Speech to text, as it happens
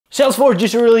Salesforge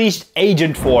just released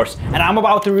Agentforce, and I'm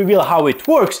about to reveal how it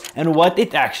works and what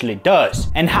it actually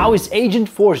does. And how is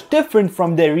Agentforce different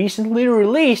from the recently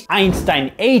released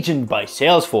Einstein Agent by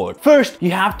Salesforge? First,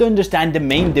 you have to understand the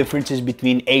main differences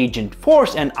between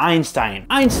Agentforce and Einstein.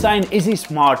 Einstein is a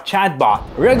smart chatbot.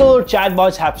 Regular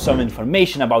chatbots have some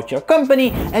information about your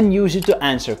company and use it to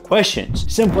answer questions.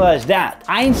 Simple as that.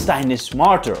 Einstein is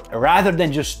smarter. Rather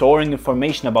than just storing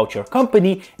information about your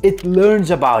company, it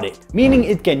learns about it, meaning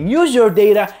it can use your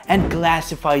data and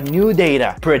classify new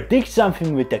data, predict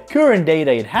something with the current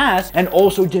data it has, and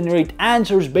also generate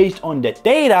answers based on the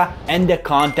data and the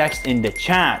context in the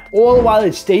chat, all while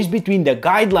it stays between the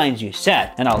guidelines you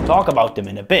set, and I'll talk about them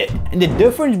in a bit. And the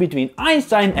difference between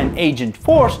Einstein and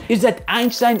Agentforce is that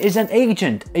Einstein is an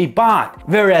agent, a bot,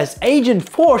 whereas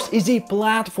Agentforce is a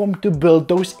platform to build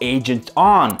those agents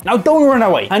on. Now don't run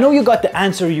away. I know you got the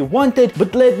answer you wanted,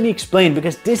 but let me explain,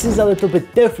 because this is a little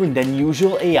bit different than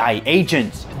usual AI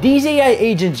agents. These AI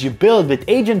agents you build with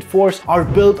Agentforce are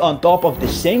built on top of the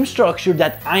same structure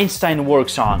that Einstein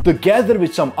works on, together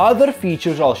with some other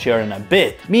features I'll share in a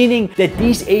bit, meaning that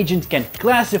these agents can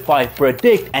classify,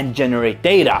 predict, and generate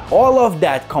data, all of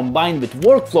that combined with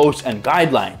workflows and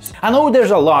guidelines. I know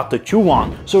there's a lot to chew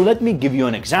on, so let me give you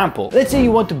an example. Let's say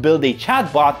you want to build a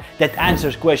chatbot that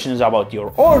answers questions about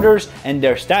your orders and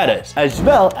their status, as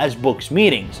well as books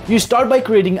meetings. You start by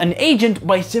creating an agent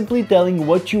by simply telling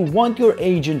what you want your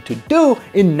agent to do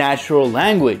in natural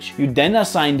language. You then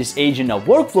assign this agent a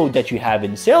workflow that you have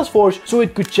in Salesforce so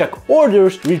it could check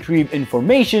orders, retrieve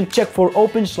information, check for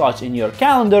open slots in your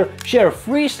calendar, share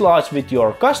free slots with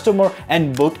your customer,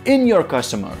 and book in your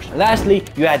customers. Lastly,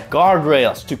 you add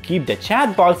guardrails to keep the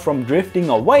chatbot from drifting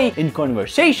away in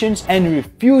conversations and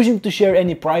refusing to share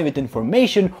any private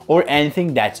information or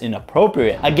anything that's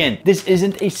inappropriate. Again, this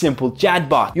isn't a simple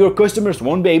chatbot. Your customers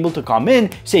won't be able to come in,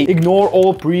 say, ignore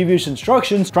all previous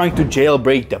instructions, trying to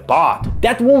jailbreak the bot.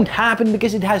 That won't happen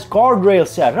because it has guardrails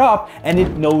set up and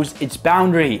it knows its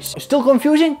boundaries. Still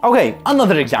confusing? Okay,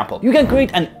 another example. You can create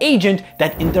an agent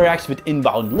that interacts with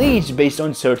inbound leads based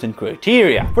on certain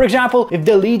criteria. For example, if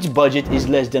the lead's budget is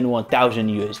less than 1000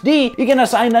 USD, you can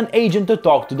assign an agent to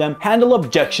talk to them, handle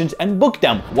objections, and book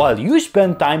them, while you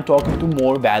spend time talking to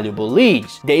more valuable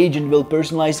leads. The agent will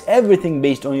personalize everything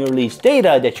based on your leads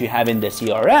data that you have in the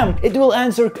CRM. It will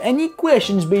answer any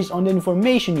questions based on the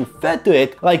information you fed to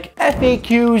it, like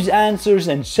FAQs, answers,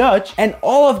 and such, and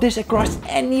all of this across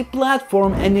any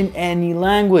platform and in any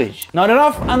language. Not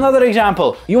enough? Another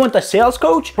example. You want a sales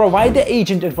coach? Provide the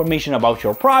agent information about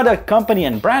your product, company,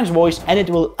 and brand's voice, and it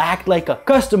will act like a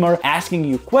customer, asking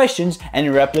you questions and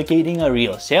replicating a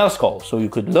real sales call so you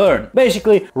could learn.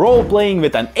 Basically, role-playing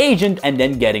with an agent and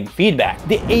then getting feedback.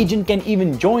 The agent can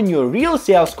even join your real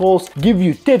sales calls, give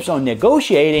you tips on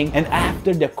negotiating, and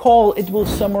after the call, it will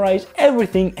summarize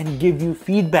everything and give you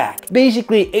feedback.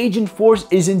 Basically, Agentforce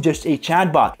isn't just a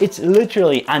chatbot. It's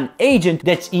literally an agent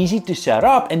that's easy to set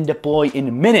up and deploy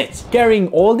in minutes, carrying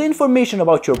all the information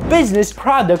about your business,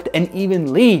 product, and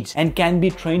even leads, and can be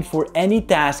trained for any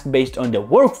task based on the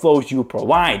workflows you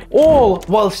provide, all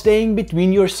while staying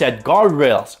between your set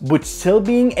guardrails, but still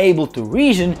being able to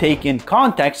reason, take in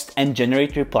context, and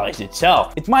generate replies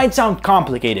itself. It might sound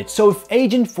complicated, so if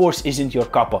Agentforce isn't your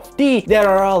cup of tea, there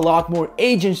are a lot more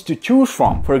agents to choose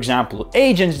from. For example,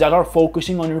 agents that are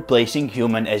focusing on replacing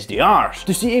human SDRs.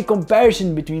 To see a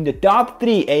comparison between the top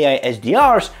 3 AI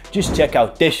SDRs, just check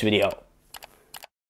out this video.